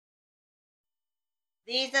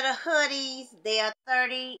These are the hoodies. They are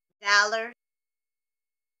 $30.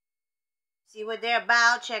 See what they're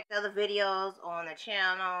about. Check the other videos on the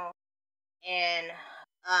channel. And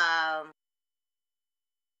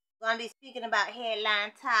gonna be speaking about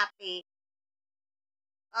headline topic.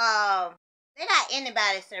 They got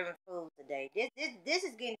anybody serving food today. This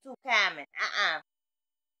is getting too common.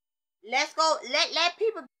 Let's go. Let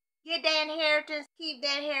people get their inheritance, keep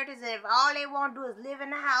their inheritance, and if all they want to do is live in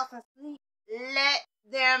the house and sleep, let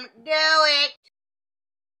them do it.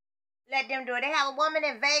 Let them do it. They have a woman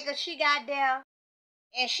in Vegas. She got there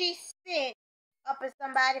and she spit up in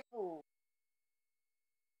somebody's food.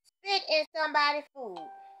 Spit in somebody's food.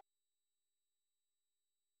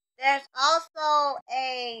 There's also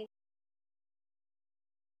a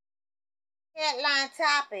headline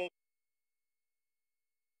topic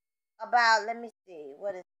about, let me see,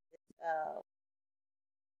 what is this?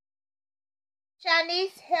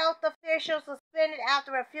 Chinese health officials suspended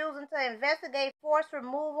after refusing to investigate forced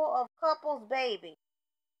removal of couple's baby.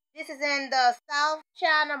 This is in the South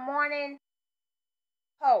China Morning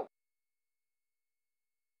Post.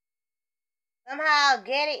 Somehow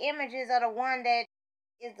Getty Images are the one that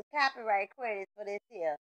is the copyright credits for this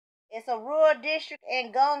here. It's a rural district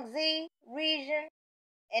in Guangxi region,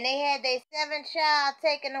 and they had their 7th child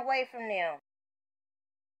taken away from them.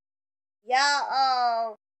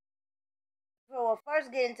 Y'all, we'll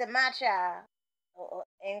first get into my child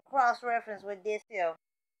and cross-reference with this here.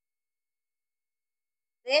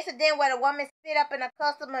 The incident where the woman spit up in a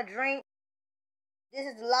customer drink. This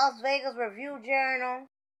is the Las Vegas Review-Journal.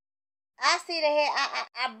 I see the head.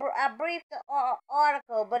 I briefed the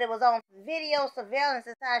article, but it was on video surveillance.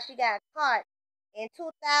 That's how she got caught in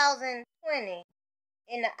 2020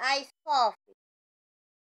 in the iced coffee.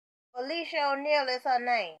 Felicia O'Neill is her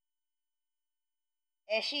name,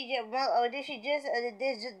 and this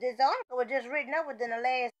article was just written up within the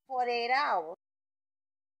last 48 hours,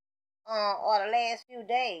 or the last few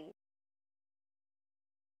days.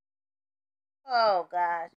 Oh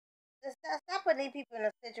gosh, stop putting these people in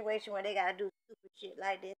a situation where they gotta do stupid shit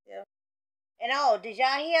like this. Yeah. And did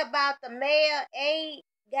y'all hear about the mayor Aide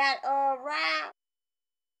got robbed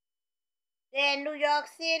there in New York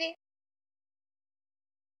City?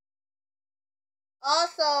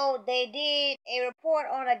 Also, they did a report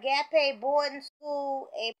on Agape boarding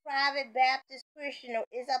school, a private Baptist Christian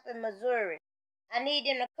is up in Missouri. I need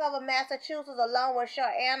them to cover Massachusetts along with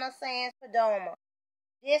Sharana Sands Padoma.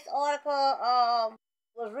 This article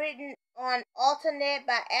was written on Alternet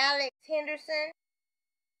by Alex Henderson.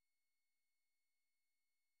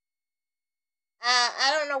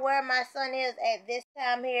 I don't know where my son is at this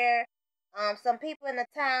time here. Some people in the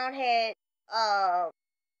town had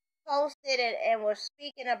posted and were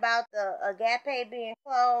speaking about the Agape being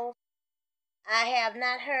closed. I have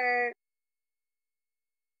not heard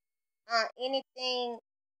anything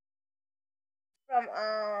from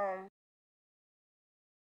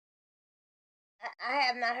I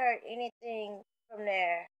have not heard anything from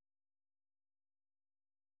there.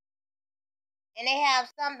 And they have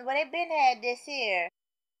something, well, they've been had this here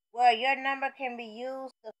where your number can be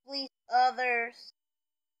used to fleece others.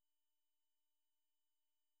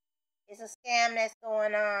 It's a scam that's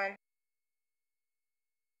going on.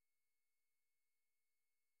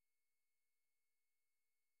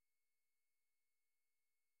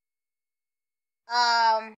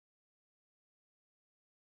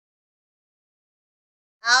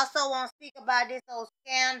 I also want to speak about this whole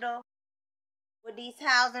scandal with these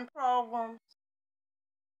housing programs.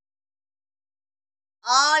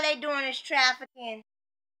 All they doing is trafficking.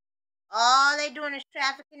 All they doing is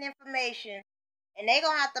trafficking information. And they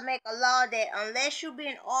going to have to make a law that unless you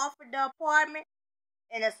being offered the apartment,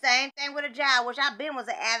 and the same thing with a job, which I've been was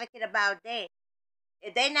an advocate about that.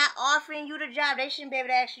 If they not offering you the job, they shouldn't be able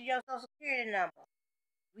to ask you your social security number.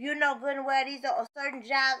 You know good and well these are certain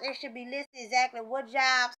jobs. It should be listed exactly what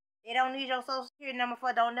jobs they don't need your social security number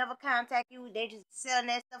for. Don't never contact you. They just selling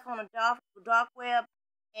that stuff on the dark web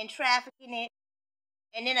and trafficking it.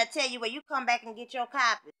 And then I tell you where you come back and get your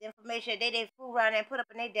copies. The information they fool around and put up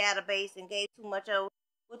in their database and gave too much of,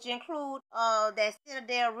 which include that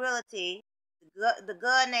Citadel Realty, the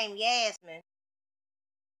girl named Yasmin.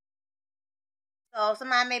 So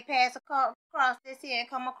somebody may pass across this here and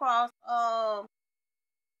come across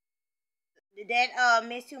that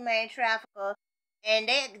mishumane trafficker, and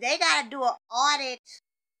they gotta do an audit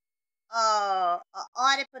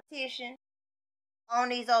petition on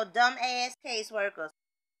these old dumb ass caseworkers.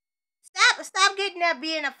 Stop getting there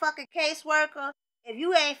being a fucking caseworker if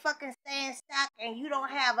you ain't fucking staying stock and you don't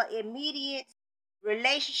have an immediate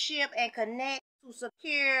relationship and connect to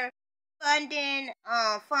secure funding,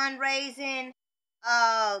 fundraising,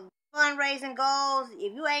 uh fundraising goals.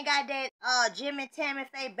 If you ain't got that Jim and Tammy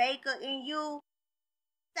Faye Baker in you,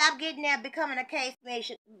 stop getting there becoming a case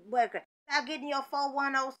worker. Stop getting your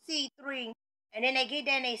 410c3, and then they get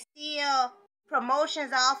there and they steal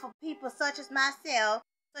promotions off of people such as myself,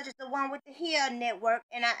 such as the one with the Hill Network.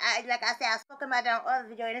 And I like I said, I spoke about that on other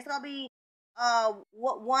video, and it's gonna be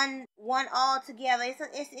one all together.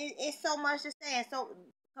 It's so much to say, and so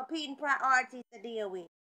competing priorities to deal with.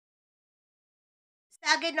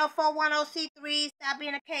 Stop getting no 410c3. Stop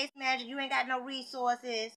being a case manager. You ain't got no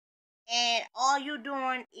resources, and all you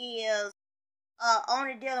doing is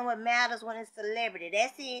only dealing with matters when it's celebrity.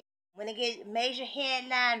 That's it. When it gets major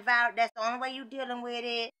headline viral, that's the only way you dealing with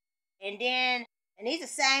it. And these are the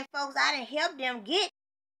same folks I didn't help them get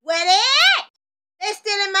where they at. They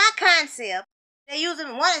stealing my concept. They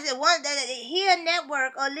using one the Hill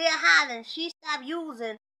Network or Leah Holland. She stopped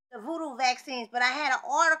using the voodoo vaccines, but I had an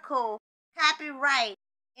article copyright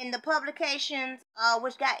in the publications,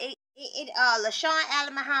 which got LaShawn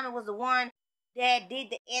Allen Muhammad was the one that did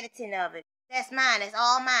the editing of it. That's mine. That's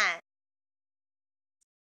all mine.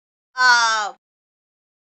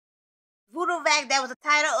 Voodoo vac. That was the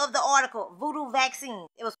title of the article. Voodoo vaccine.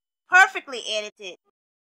 It was perfectly edited.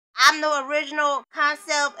 I'm the original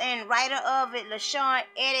concept and writer of it. LaShawn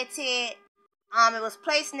edited. It was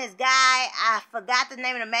placed in this guy. I forgot the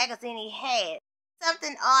name of the magazine he had.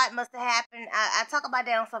 Something odd must have happened. I talk about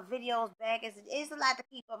that on some videos back. It's a lot to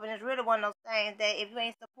keep up, and it's really one of those things that if you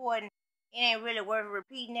ain't supporting, it ain't really worth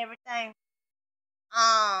repeating everything.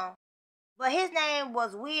 But his name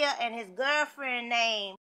was Will, and his girlfriend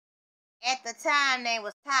name at the time name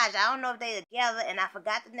was Taj. I don't know if they together, and I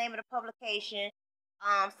forgot the name of the publication.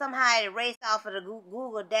 Somehow it erased off of the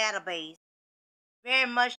Google database. Very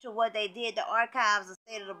much to what they did, the archives of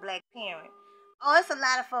State of the Black Parent. Oh, it's a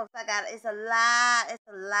lot of folks. It's a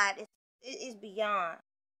lot. It's beyond.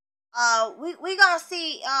 We gonna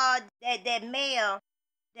see that male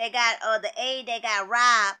that got the Aide that got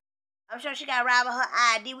robbed. I'm sure she got robbed of her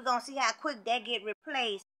ID. We're gonna see how quick that get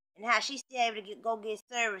replaced and how she's still able to go get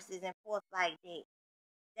services and forth like that.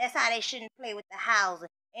 That's how they shouldn't play with the housing.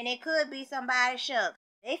 And it could be somebody shucks.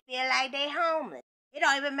 They feel like they homeless. It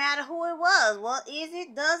don't even matter who it was. Well, is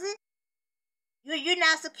it? Does it? You're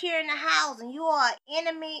not securing the housing. You are an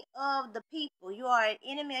enemy of the people. You are an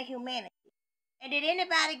enemy of humanity. And did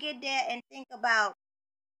anybody get there and think about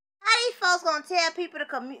how these folks gonna tell people to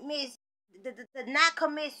to not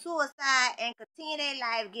commit suicide and continue their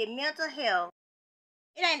life, get mental health?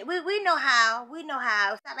 It ain't. We know how. We know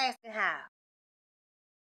how. Stop asking how.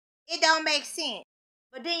 It don't make sense.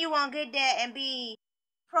 But then you want to get there and be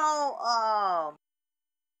pro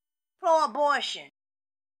abortion.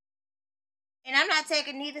 And I'm not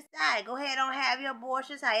taking neither side. Go ahead, don't have your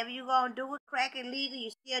abortions. However you gonna do it, crack it legal,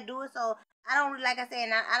 you still do it. So I don't, like I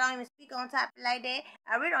said, I don't even speak on topic like that.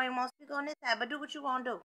 I really don't even want to speak on this side. But do what you want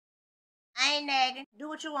to do. I ain't nagging. Do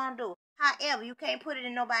what you want to do. However, you can't put it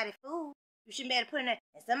in nobody's food. You shouldn't be able to put it in.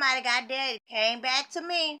 And somebody got there. It came back to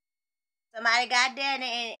me. Somebody got there and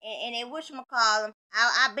they whatchamacallit.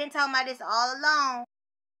 I've been talking about this all along.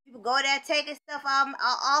 People go there taking stuff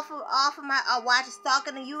off of my watching,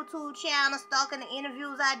 stalking the YouTube channel, stalking the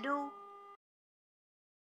interviews I do.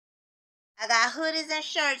 I got hoodies and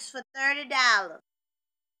shirts for $30.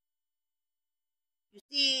 You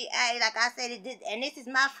see, like I said, and this is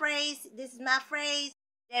my phrase. This is my phrase.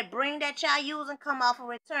 That bring that y'all using come off of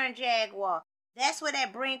ReturnJaquar. That's where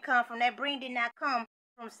that bring come from. That bring did not come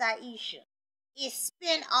from Saisha. It's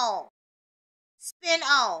spin off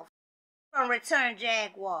from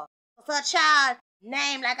ReturnJaquar. If her child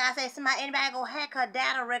name, like I said, anybody go hack her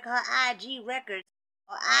data record, her IG records,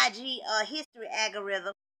 or IG history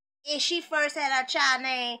algorithm. If she first had her child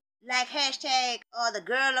name, like hashtag the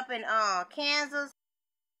girl up in Kansas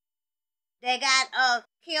that got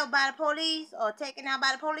killed by the police or taken out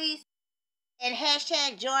by the police, and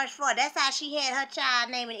hashtag George Floyd. That's how she had her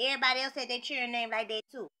child name, and everybody else had their children name like that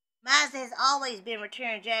too. Mine has always been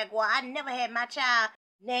ReturnJaquar. I never had my child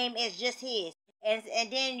name as just his. And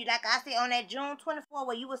then, like I said, on that June 24th,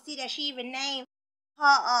 where you will see that she even named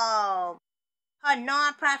her her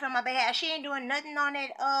non-profit on my behalf. She ain't doing nothing on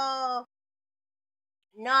that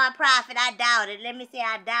non-profit. I doubt it. Let me say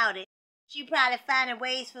I doubt it. She probably finding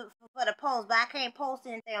ways for the post, but I can't post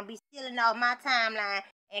anything. I'll be stealing off my timeline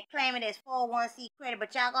and claiming it's 401c credit.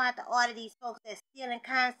 But y'all gonna have to order these folks that's stealing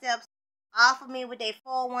concepts off of me with their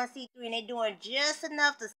 401c3, and they doing just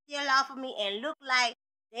enough to steal off of me and look like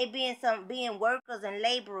they being workers and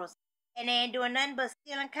laborers, and they ain't doing nothing but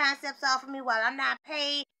stealing concepts off of me while I'm not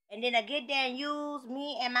paid. And then I get there and use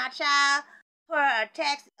me and my child per a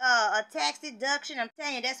tax deduction. I'm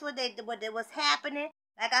telling you, that's what was happening.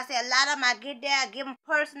 Like I said, a lot of them I get there, I give them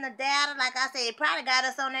personal data. Like I said, they probably got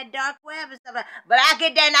us on that dark web and stuff. But I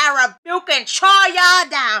get there and I rebuke and chaw y'all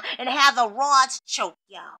down and have the rods choke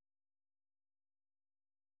y'all.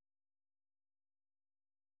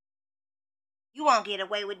 You won't get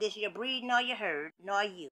away with this. Your breed, nor your herd, nor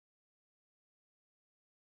you.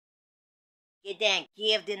 Get there and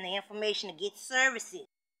give them the information to get services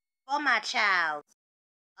for my child's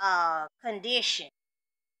condition.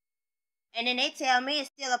 And then they tell me it's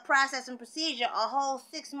still a processing procedure a whole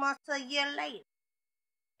 6 months to a year later.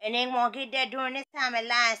 And they won't get there during this time and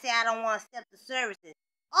lie and say I don't want to accept the services.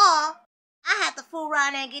 Or I have to fool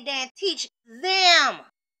around and get there and teach them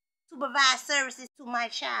to provide services to my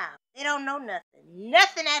child. They don't know nothing.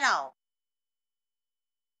 Nothing at all.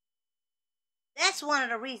 That's one of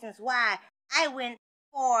the reasons why I went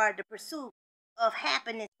for the pursuit of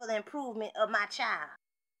happiness for the improvement of my child.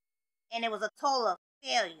 And it was a total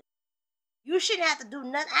failure. You shouldn't have to do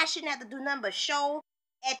nothing. I shouldn't have to do nothing but show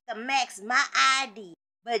at the max my ID.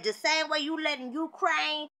 But the same way you letting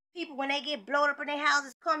Ukraine people, when they get blown up in their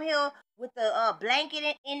houses, come here with the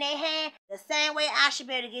blanket in their hand, the same way I should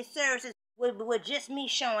be able to get services with just me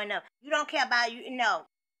showing up. You don't care about you, no.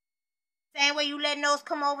 Same way you letting those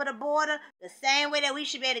come over the border, the same way that we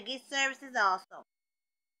should be able to get services also.